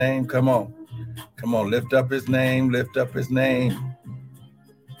name. Come on. Come on. Lift up his name. Lift up his name.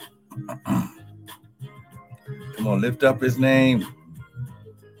 Come on. Lift up his name.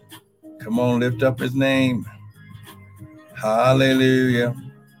 Come on. Lift up his name. Hallelujah.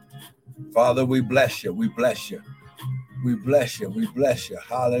 Father, we bless you. We bless you. We bless you. We bless you.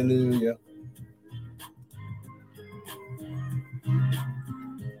 Hallelujah.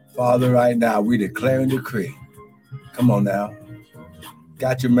 Father, right now, we declare and decree. Come on now.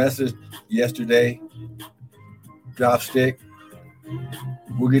 Got your message yesterday. Drop stick.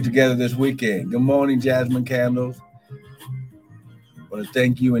 We'll get together this weekend. Good morning, Jasmine Candles. I want to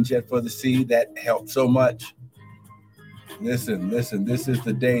thank you and Jet for the seed. That helped so much. Listen. This is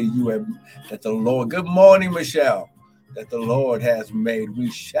the day that the Lord. Good morning, Michelle. That the Lord has made. We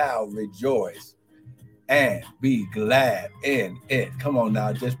shall rejoice and be glad in it. Come on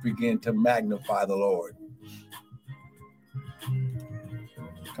now, just begin to magnify the Lord.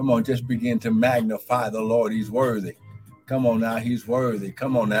 Come on, just begin to magnify the Lord. He's worthy. Come on now, he's worthy.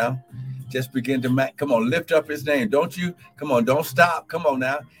 Come on now. Just begin to come on, lift up his name. Don't you? Come on, don't stop. Come on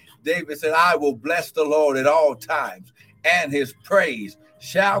now. David said, I will bless the Lord at all times, and his praise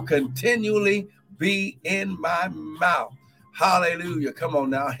shall continually be in my mouth. Hallelujah. Come on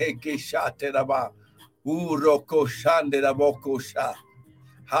now.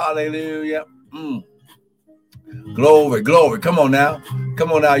 Hallelujah. Glory, glory. Come on now.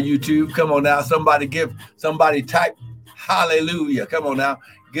 Come on now, YouTube. Come on now. Somebody type hallelujah. Come on now.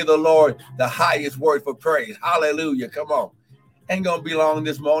 Give the Lord the highest word for praise. Hallelujah. Come on. Ain't going to be long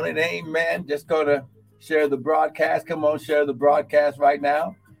this morning. Amen. Just going to share the broadcast. Come on, share the broadcast right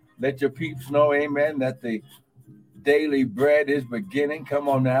now. Let your peeps know, amen, that the daily bread is beginning. Come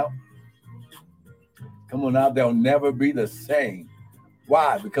on now. Come on now. They'll never be the same.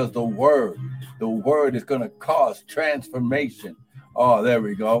 Why? Because the word is going to cause transformation. Oh, there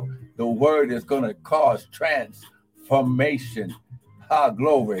we go. The word is going to cause transformation. Ha,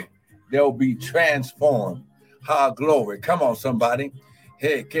 glory. They'll be transformed. Ha, glory. Come on, somebody.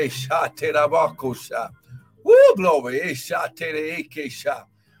 Hey, woo, glory.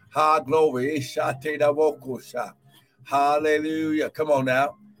 Ha, glory. Hallelujah. Come on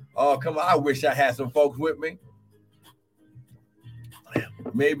now. Oh, come on. I wish I had some folks with me.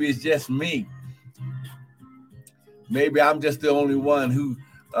 Maybe it's just me. Maybe I'm just the only one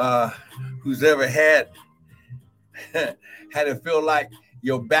who's ever had it feel like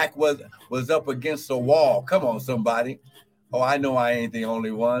your back was up against a wall. Come on, somebody. Oh, I know I ain't the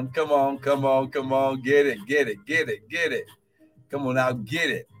only one. Come on. Get it. Come on now, get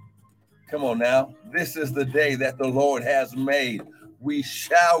it. Come on now. This is the day that the Lord has made. We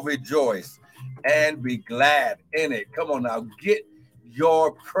shall rejoice and be glad in it. Come on now, get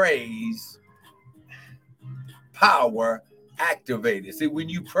your praise power activated. See, when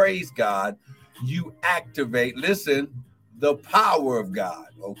you praise God, you activate, listen, the power of God.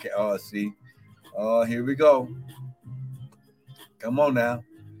 Okay, see. Here we go. Come on now.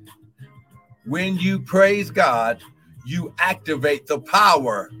 When you praise God, you activate the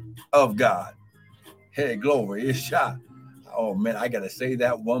power of God. Hey, glory, it's shot. Oh, man, I got to say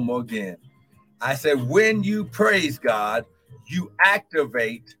that one more again. I said, when you praise God, you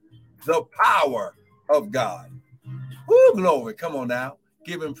activate the power of God. Woo, glory. Come on now.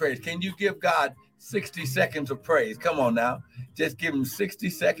 Give him praise. Can you give God 60 seconds of praise? Come on now. Just give him 60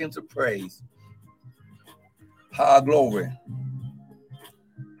 seconds of praise. Ha, glory.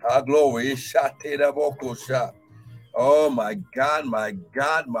 Ha, glory. Oh, my God, my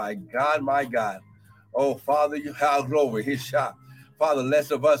God, my God, my God. Oh, Father, you have glory. His shot. Father,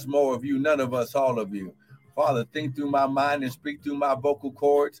 less of us, more of you, none of us, all of you. Father, think through my mind and speak through my vocal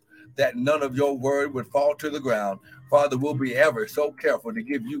cords that none of your word would fall to the ground. Father, we'll be ever so careful to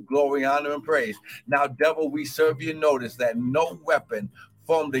give you glory, honor, and praise. Now, devil, we serve you. Notice that no weapon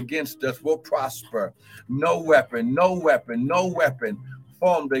formed against us will prosper. No weapon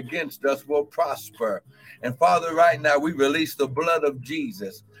formed against us will prosper. And Father, right now, we release the blood of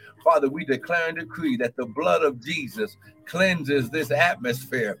Jesus. Father, we declare and decree that the blood of Jesus cleanses this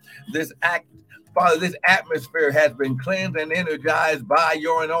atmosphere. Father, this atmosphere has been cleansed and energized by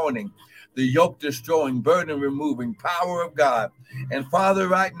your anointing, the yoke-destroying, burden-removing power of God. And Father,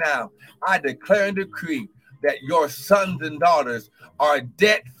 right now, I declare and decree that your sons and daughters are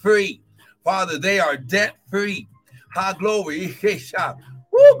debt-free. Father, they are debt-free. Ha, glory.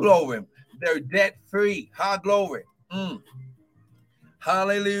 Woo, glory. They're debt-free. Ha, glory.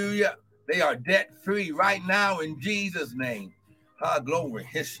 Hallelujah. They are debt-free right now in Jesus' name. Ha, glory.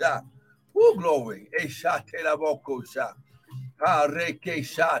 Hisha. Woo, glory.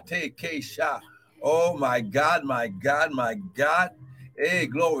 Oh, my God, my God, my God. Hey,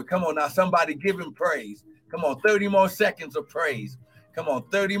 glory. Come on now. Somebody give him praise. Come on. 30 more seconds of praise. Come on.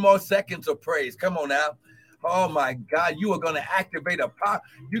 30 more seconds of praise. Come on now. Oh my God. You are going to activate a power.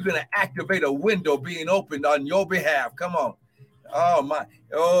 You're going to activate a window being opened on your behalf. Come on. Oh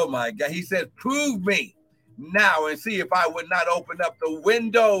my God. He said, prove me now and see if I would not open up the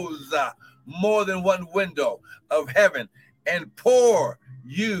windows, more than one window of heaven, and pour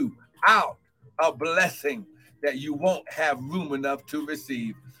you out a blessing that you won't have room enough to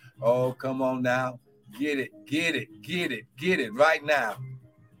receive. Oh, come on now. Get it, get it, get it, get it right now.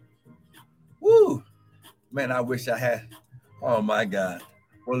 Woo. Man, I wish I had. Oh, my God.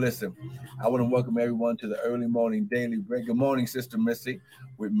 Well, listen, I want to welcome everyone to the early morning daily break. Good morning, Sister Missy,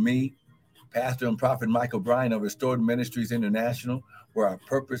 with me, Pastor and Prophet Michael Bryan of Restored Ministries International, where our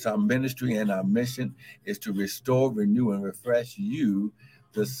purpose, our ministry, and our mission is to restore, renew, and refresh you,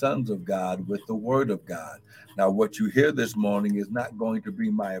 the sons of God, with the word of God. Now, what you hear this morning is not going to be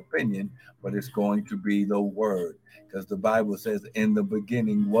my opinion, but it's going to be the word, because the Bible says, in the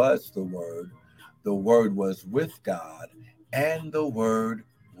beginning was the word was with God, and the word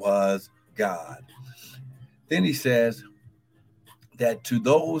was God. Then he says that to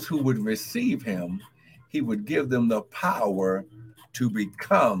those who would receive him, he would give them the power to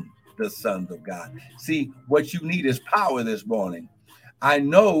become the sons of God. See, what you need is power this morning. I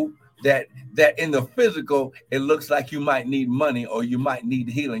know that in the physical, it looks like you might need money, or you might need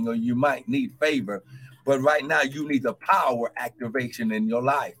healing, or you might need favor. But right now, you need the power activation in your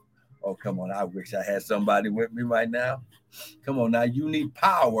life. Oh, come on. I wish I had somebody with me right now. Come on now. You need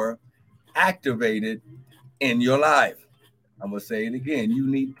power activated in your life. I'm going to say it again. You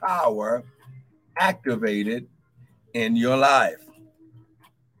need power activated in your life.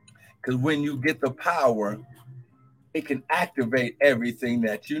 Because when you get the power, it can activate everything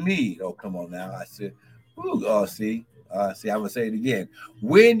that you need. Oh, come on now. I said, ooh, see, I'm going to say it again.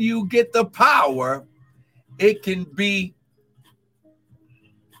 When you get the power, it can be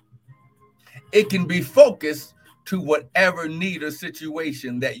focused to whatever need or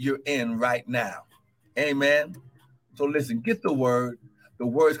situation that you're in right now. Amen. So listen, get the word. The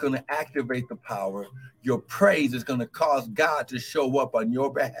word is going to activate the power. Your praise is going to cause God to show up on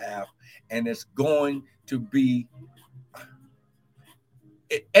your behalf, and it's going to be,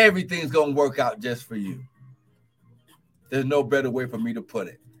 everything's going to work out just for you. There's no better way for me to put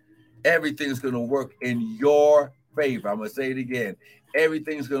it. Everything's going to work in your favor. I'm going to say it again.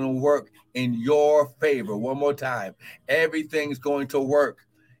 Everything's going to work in your favor. One more time. Everything's going to work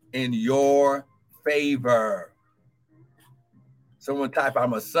in your favor. Someone type,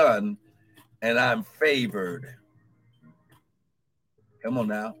 I'm a son and I'm favored. Come on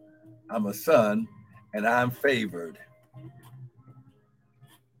now. I'm a son and I'm favored.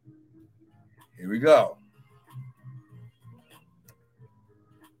 Here we go.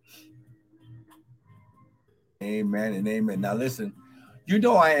 Amen and amen. Now listen, you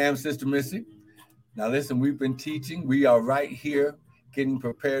know I am Sister Missy. Now listen, we've been teaching. We are right here getting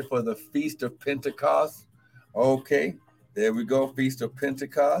prepared for the Feast of Pentecost. Okay, there we go, Feast of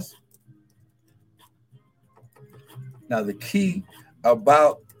Pentecost. Now the key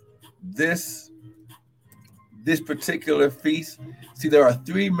about this particular feast, see, there are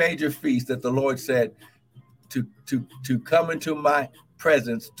three major feasts that the Lord said to come into my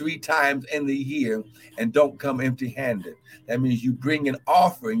presence 3 times in the year and don't come empty-handed. That means you bring an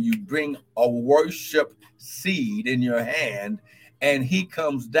offering, you bring a worship seed in your hand, and he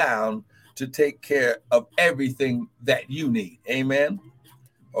comes down to take care of everything that you need. Amen.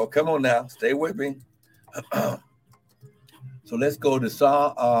 Oh, come on now, stay with me. So let's go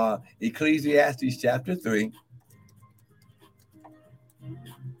to Ecclesiastes chapter 3.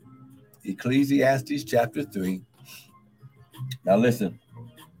 Ecclesiastes chapter 3. Now listen,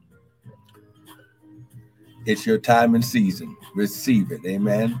 it's your time and season. Receive it.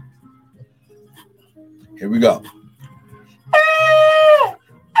 Amen. Here we go.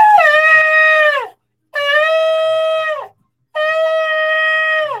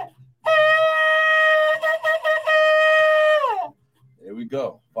 There we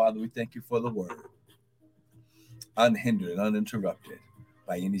go. Father, we thank you for the word. Unhindered and uninterrupted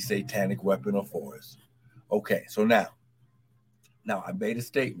by any satanic weapon or force. Okay, so now I made a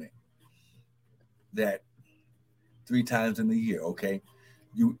statement that 3 times in the year, okay?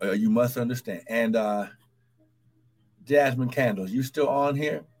 You must understand. And Jasmine Candles, you still on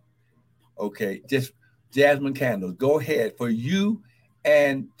here? Okay, just Jasmine Candles, go ahead. For you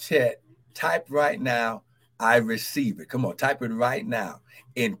and Chet, type right now, I receive it. Come on, type it right now.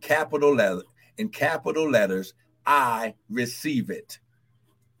 In capital letters, I receive it.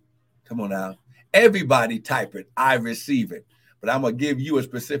 Come on now. Everybody type it, I receive it. But I'm going to give you a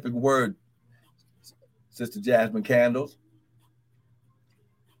specific word, Sister Jasmine Candles.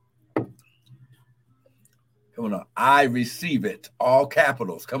 Come on. I receive it. All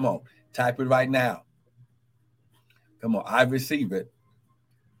capitals. Come on. Type it right now. Come on. I receive it.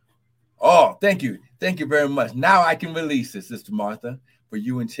 Oh, thank you. Thank you very much. Now I can release it, Sister Martha, for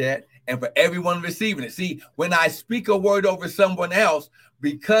you in chat and for everyone receiving it. See, when I speak a word over someone else,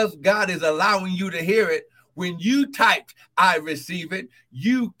 because God is allowing you to hear it, when you typed, I receive it,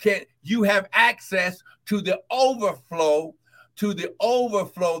 you have access to the overflow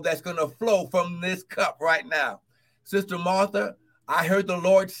that's going to flow from this cup right now. Sister Martha, I heard the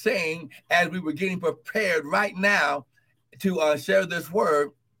Lord saying as we were getting prepared right now to share this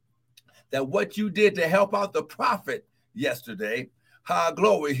word, that what you did to help out the prophet yesterday,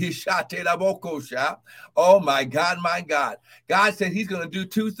 glory, oh my God, my God. God said he's going to do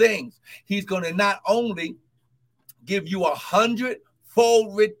two things. He's going to not only give you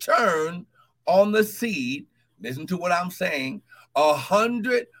 100-fold return on the seed, listen to what I'm saying,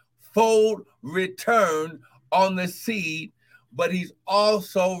 100-fold return on the seed, but he's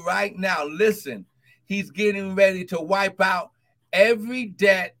also right now, listen, he's getting ready to wipe out every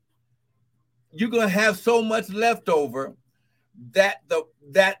debt. You're going to have so much left over that the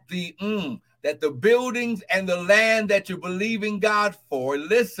buildings and the land that you're believing God for,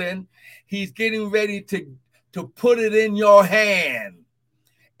 listen, he's getting ready to put it in your hand.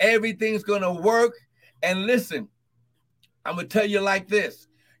 Everything's going to work. And listen, I'm going to tell you like this.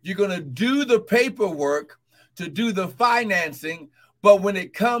 You're going to do the paperwork to do the financing, but when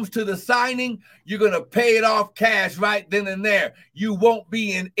it comes to the signing, you're going to pay it off cash right then and there. You won't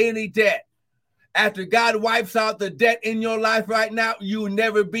be in any debt. After God wipes out the debt in your life right now, you will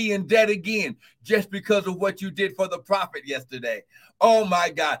never be in debt again just because of what you did for the prophet yesterday. Oh, my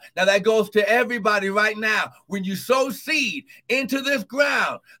God. Now, that goes to everybody right now. When you sow seed into this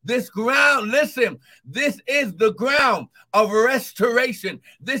ground, listen, this is the ground of restoration.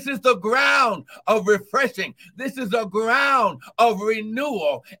 This is the ground of refreshing. This is the ground of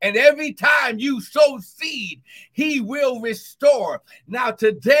renewal. And every time you sow seed, he will restore. Now,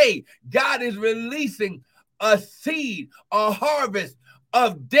 today, God is releasing a seed, a harvest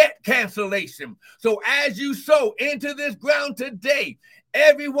of debt cancellation. So as you sow into this ground today,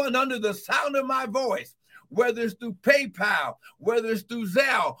 everyone under the sound of my voice, whether it's through PayPal, whether it's through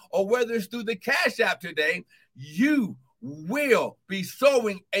Zelle, or whether it's through the Cash App today, you will be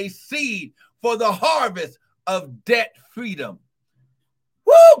sowing a seed for the harvest of debt freedom.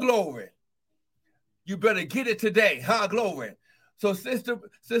 Woo, glory. You better get it today. Glory. So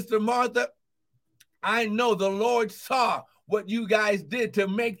Sister Martha, I know the Lord saw what you guys did to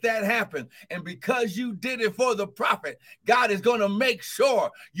make that happen. And because you did it for the prophet, God is going to make sure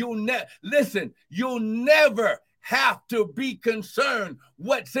you'll never have to be concerned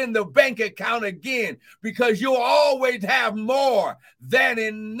what's in the bank account again, because you'll always have more than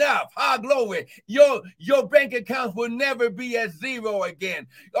enough. Glory. Your bank accounts will never be at zero again.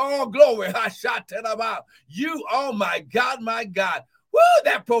 Oh, glory. You, oh my God, my God. Woo,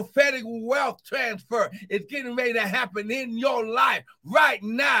 that prophetic wealth transfer is getting ready to happen in your life right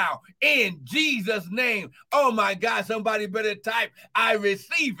now in Jesus' name. Oh my God, somebody better type, I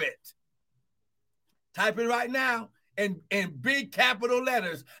receive it. Type it right now in big capital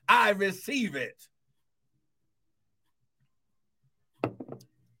letters, I receive it.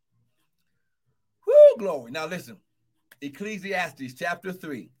 Woo, glory. Now listen, Ecclesiastes chapter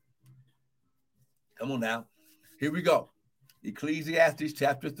 3. Come on now. Here we go. Ecclesiastes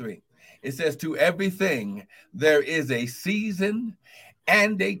chapter 3. It says, to everything there is a season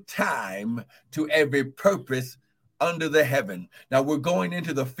and a time to every purpose under the heaven. Now we're going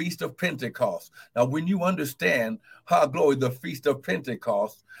into the Feast of Pentecost. Now when you understand, glory, the Feast of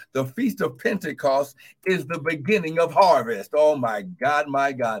Pentecost is the beginning of harvest. Oh my God,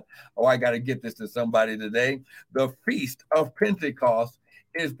 my God. Oh, I got to get this to somebody today. The Feast of Pentecost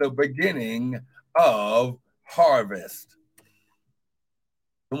is the beginning of harvest.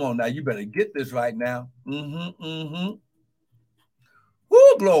 Come on now, you better get this right now. Woo,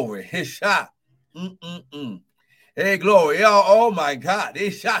 glory. His shot. Hey, glory. Oh my God.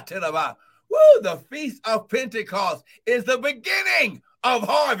 His shot to the bottom. Woo, the Feast of Pentecost is the beginning of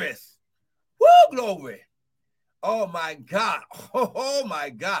harvest. Woo, glory. Oh my God. Oh my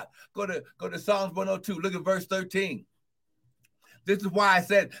God. Go to Psalms 102. Look at verse 13. This is why I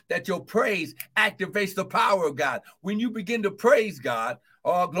said that your praise activates the power of God. When you begin to praise God,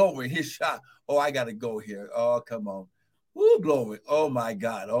 oh, glory, his shot. Oh, I got to go here. Oh, come on. Woo, glory. Oh, my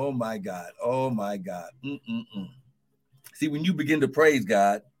God. Oh, my God. Oh, my God. See, when you begin to praise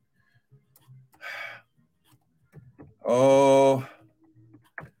God, Oh,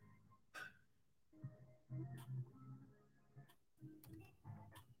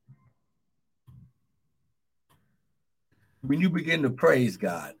 when you begin to praise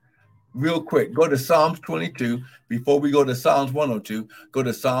God, real quick, go to Psalms 22. Before we go to Psalms 102, go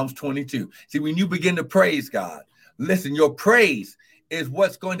to Psalms 22. See, when you begin to praise God, listen, your praise is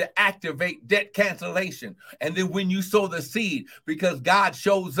what's going to activate debt cancellation. And then when you sow the seed, because God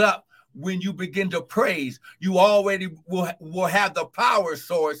shows up when you begin to praise, you already will have the power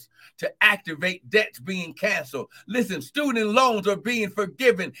source to activate debts being canceled. Listen, student loans are being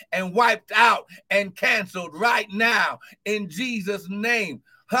forgiven and wiped out and canceled right now in Jesus' name.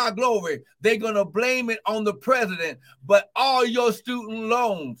 High glory. They're going to blame it on the president, but all your student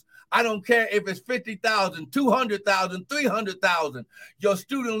loans, I don't care if it's 50,000, 200,000, 300,000, your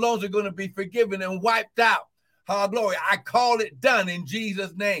student loans are going to be forgiven and wiped out. High glory. I call it done in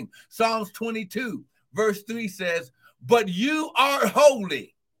Jesus' name. Psalms 22, verse 3 says, but you are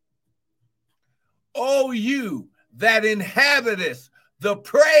holy, O you that inhabitest the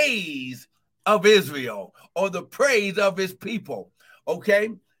praise of Israel, or the praise of his people. Okay,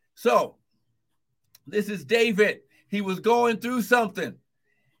 so this is David. He was going through something,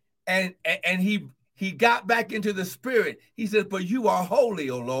 and he got back into the spirit. He says, but you are holy,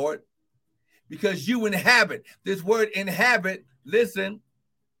 O Lord, because you inhabit. This word inhabit, listen,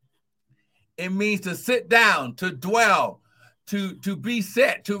 it means to sit down, to dwell, to be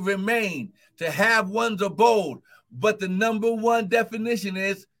set, to remain, to have one's abode. But the number one definition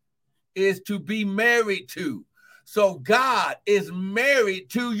is to be married to. So God is married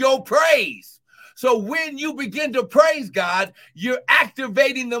to your praise. So when you begin to praise God, you're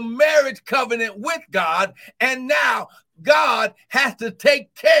activating the marriage covenant with God. And now God has to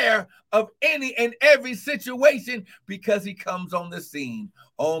take care of any and every situation because he comes on the scene.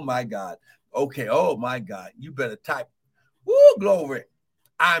 Oh my God. Okay. Oh my God. You better type, woo, glory.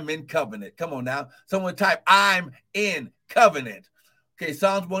 I'm in covenant. Come on now. Someone type, I'm in covenant. Okay.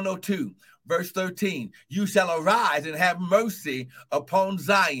 Psalms 102. Verse 13, you shall arise and have mercy upon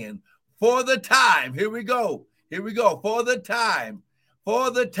Zion for the time. Here we go. For the time,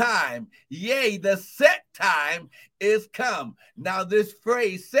 yea, the set time is come. Now, this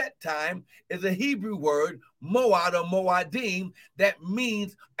phrase, set time, is a Hebrew word, moad or moadim, that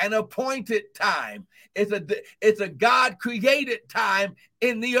means an appointed time. It's a God-created time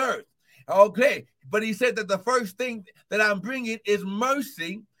in the earth. Okay, but he said that the first thing that I'm bringing is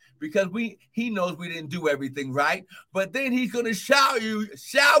mercy, because he knows we didn't do everything right, but then he's going to shower you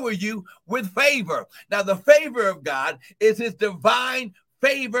with favor. Now, the favor of God is his divine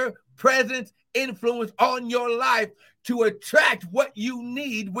favor, presence, influence on your life to attract what you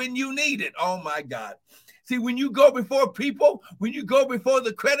need when you need it. Oh my God. See, when you go before people, when you go before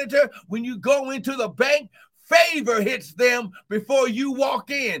the creditor, when you go into the bank, favor hits them before you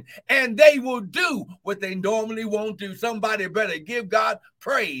walk in, and they will do what they normally won't do. Somebody better give God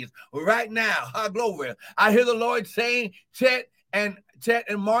praise right now. Glory. I hear the Lord saying, Chet and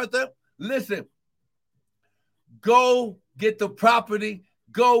Martha, listen, go get the property,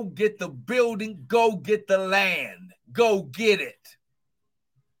 go get the building, go get the land, go get it.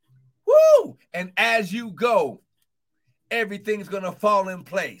 Woo! And as you go, everything's going to fall in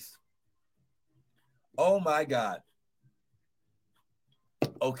place. Oh my God.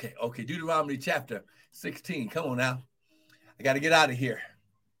 Okay. Deuteronomy chapter 16. Come on now. I got to get out of here.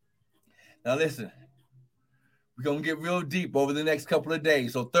 Now listen, we're going to get real deep over the next couple of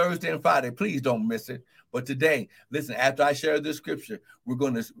days. So Thursday and Friday, please don't miss it. But today, listen, after I share this scripture, we're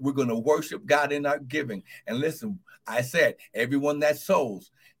going to worship God in our giving. And listen, I said, everyone that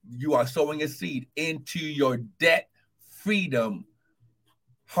sows, you are sowing a seed into your debt freedom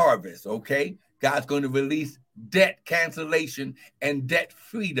harvest. Okay. God's going to release debt cancellation and debt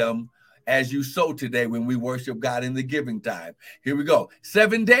freedom as you sow today when we worship God in the giving time. Here we go.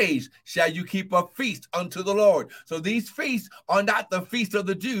 7 days shall you keep a feast unto the Lord. So these feasts are not the feast of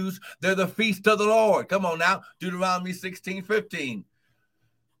the Jews. They're the feast of the Lord. Come on now. Deuteronomy 16:15.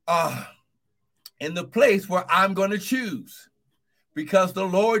 In the place where I'm going to choose, because the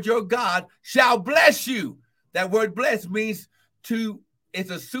Lord your God shall bless you. That word bless means it's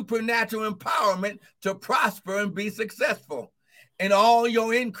a supernatural empowerment to prosper and be successful in all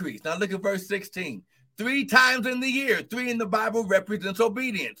your increase. Now look at verse 16. 3 times in the year, 3 in the Bible represents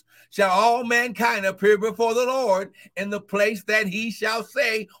obedience, shall all mankind appear before the Lord in the place that he shall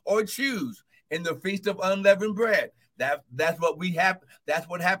say or choose, in the feast of unleavened bread. That's what we have. That's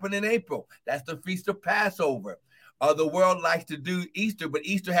what happened in April. That's the feast of Passover. The world likes to do Easter, but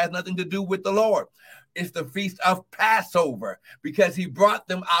Easter has nothing to do with the Lord. It's the feast of Passover because he brought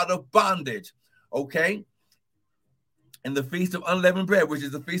them out of bondage. Okay. in the Feast of Unleavened Bread, which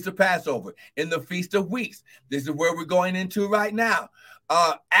is the Feast of Passover, in the Feast of Weeks. This is where we're going into right now.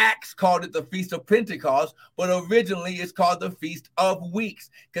 Acts called it the Feast of Pentecost, but originally it's called the Feast of Weeks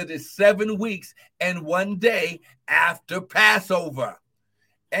because it's 7 weeks and 1 day after Passover.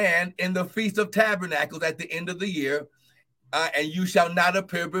 And in the Feast of Tabernacles at the end of the year, and you shall not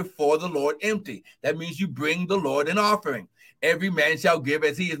appear before the Lord empty. That means you bring the Lord an offering. Every man shall give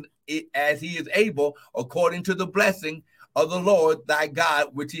as he is able, according to the blessing of the Lord thy God,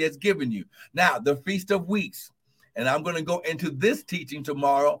 which he has given you. Now, the Feast of Weeks, and I'm going to go into this teaching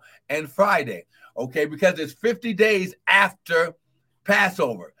tomorrow and Friday, okay, because it's 50 days after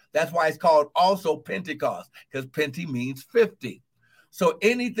Passover. That's why it's called also Pentecost, because Pente means 50. So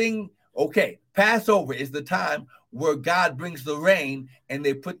anything, okay, Passover is the time where God brings the rain and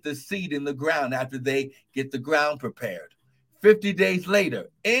they put the seed in the ground after they get the ground prepared. 50 days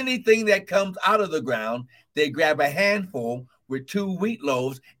later, anything that comes out of the ground, they grab a handful with 2 wheat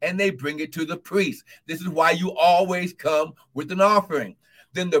loaves and they bring it to the priest. This is why you always come with an offering.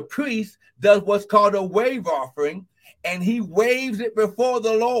 Then the priest does what's called a wave offering, and he waves it before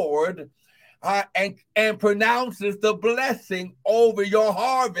the Lord and pronounces the blessing over your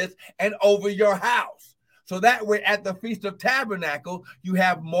harvest and over your house. So that way at the Feast of Tabernacle, you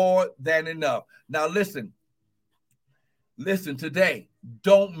have more than enough. Now listen today,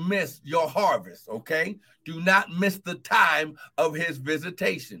 don't miss your harvest, okay? Do not miss the time of his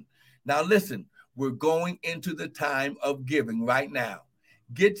visitation. Now listen, we're going into the time of giving right now.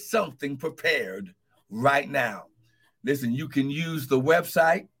 Get something prepared right now. Listen, you can use the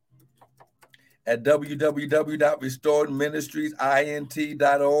website at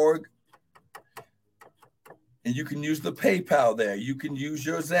www.restoredministriesint.org. And you can use the PayPal there. You can use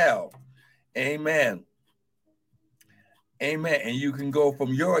your Zelle. Amen. Amen. And you can go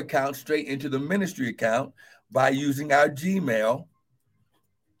from your account straight into the ministry account by using our Gmail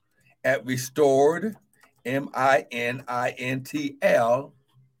at restored, MININTL,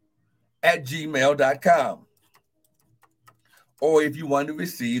 @gmail.com. Or if you want to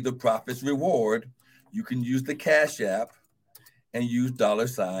receive the Prophet's Reward, you can use the Cash App and use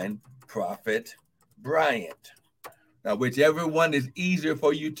 $Prophet Bryant. Now, whichever one is easier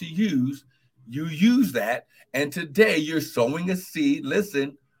for you to use, you use that. And today you're sowing a seed,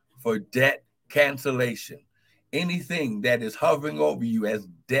 listen, for debt cancellation. Anything that is hovering over you as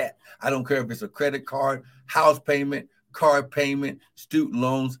debt, I don't care if it's a credit card, house payment, car payment, student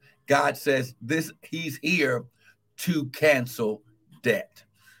loans, God says he's here to cancel debt.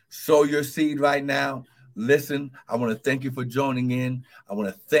 Sow your seed right now. Listen, I want to thank you for joining in. I want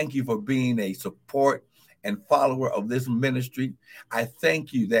to thank you for being a support and follower of this ministry. I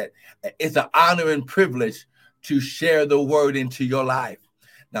thank you that it's an honor and privilege to share the word into your life.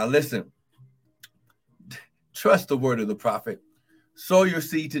 Now listen, trust the word of the prophet. Sow your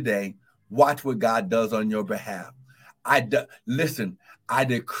seed today. Watch what God does on your behalf. Listen, I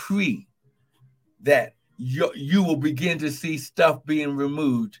decree that you will begin to see stuff being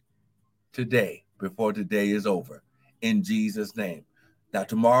removed today before today is over, in Jesus' name. Now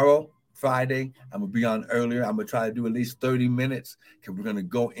tomorrow, Friday, I'm going to be on earlier. I'm going to try to do at least 30 minutes because we're going to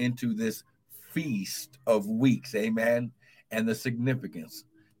go into this Feast of Weeks, amen, and the significance.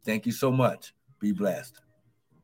 Thank you so much. Be blessed.